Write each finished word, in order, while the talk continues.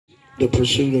the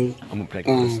pursuit of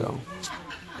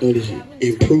what is it?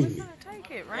 Improvement.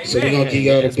 So we're gonna give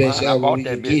y'all the best album we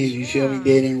can give. You feel me?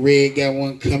 Dead in Red got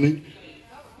one coming,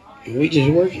 and we just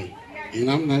working. And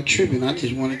I'm not tripping. I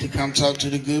just wanted to come talk to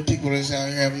the good people that's out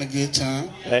here having a good time.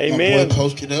 Amen. My boy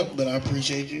posted up, but I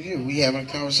appreciate you here. We having a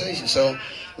conversation. So,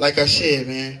 like I said,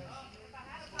 man,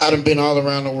 I done been all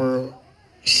around the world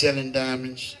selling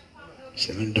diamonds,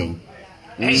 selling dope.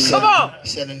 Hey, come on!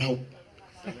 Selling hope.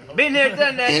 Been there,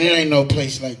 done that. And it ain't no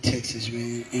place like Texas,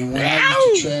 man. And when I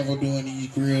used to travel doing these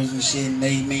grills and shit, and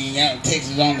they, man, y'all in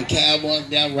Texas on the Cowboys,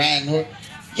 y'all riding horse.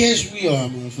 Yes, we are,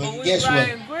 motherfucker. Guess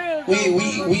what?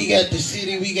 We got the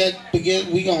city.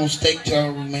 We gonna stake to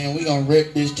our man. We gonna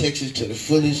rep this Texas to the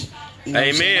fullest. You know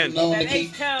Amen. They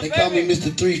call me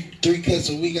Mr. Three cuts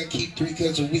a week. I keep 3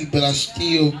 cuts a week, but I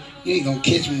still, you ain't gonna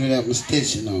catch me without my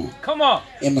Stetson on. Come on.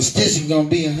 And my Stetson gonna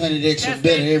be 100x or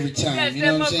better every time. You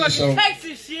know what I'm saying? So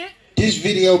Texas shit. This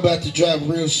video about to drop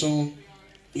real soon.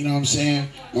 You know what I'm saying?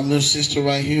 My little sister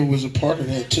right here was a part of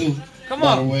that too.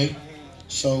 By the way.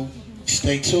 So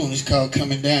stay tuned. It's called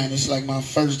Coming Down. It's like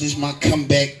this is my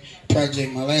comeback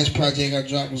project. My last project I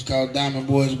dropped was called Diamond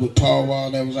Boys with Paul Wall.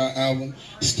 That was our album.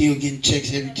 Still getting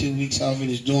checks every 2 weeks off it.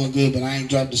 It's doing good, but I ain't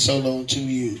dropped a solo in 2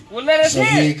 years. Well, let us so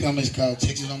hear here it comes. It's called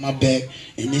Texas on My Back,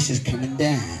 and this is Coming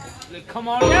Down. Come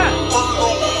on down.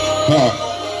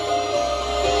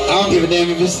 I don't give a damn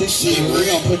if it's 16. We're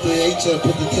gonna put the H up,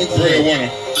 put the Texas.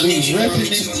 Breadwinner. We repping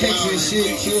this Texas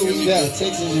shit. Kill me out.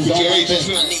 Texas is on my back.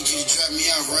 I need you to drop me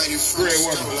out right in front.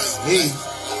 Breadwinner. Hey.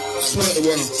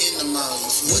 Breadwinner.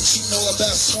 What you know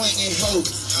about swinging hoe?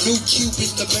 New Cupid,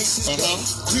 the basis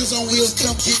Grills on wheels,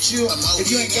 come get you. If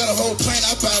you ain't got a whole pint,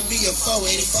 I buy me a 4.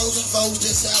 84s and 4s,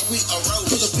 that's how we roll.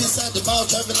 Pull up inside the mall,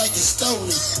 drive it like it's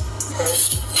stolen.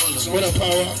 So what up,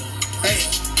 Power? Hey.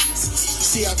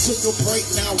 See, I took a break,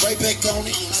 now I'm right back on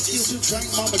it. I still drink,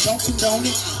 mama, don't condone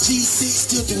it. G6,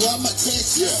 still do all my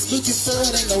tests. Looking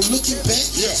forward, ain't no looking back.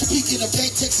 Speaking of back,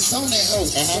 Texas on that hoe.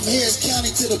 From Harris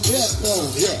County to the Belt,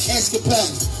 though. Ask about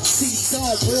me. See,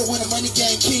 song, Breadwinner, money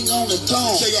game, king on the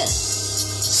throne.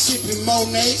 Sipping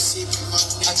Monet,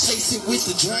 I chase it with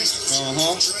the drink.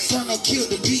 Furno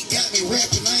killed the beat, got me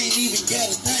rapping, I ain't even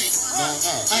got a thing.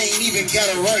 I ain't even got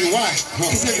it right. Why?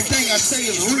 Cause everything I say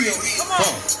is real.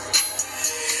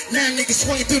 Now niggas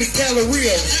swing through the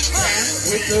Galleria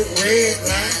with the red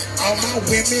line. All my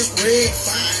women red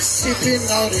fine, sipping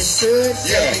all this syrup.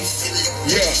 Down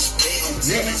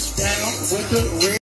with the red.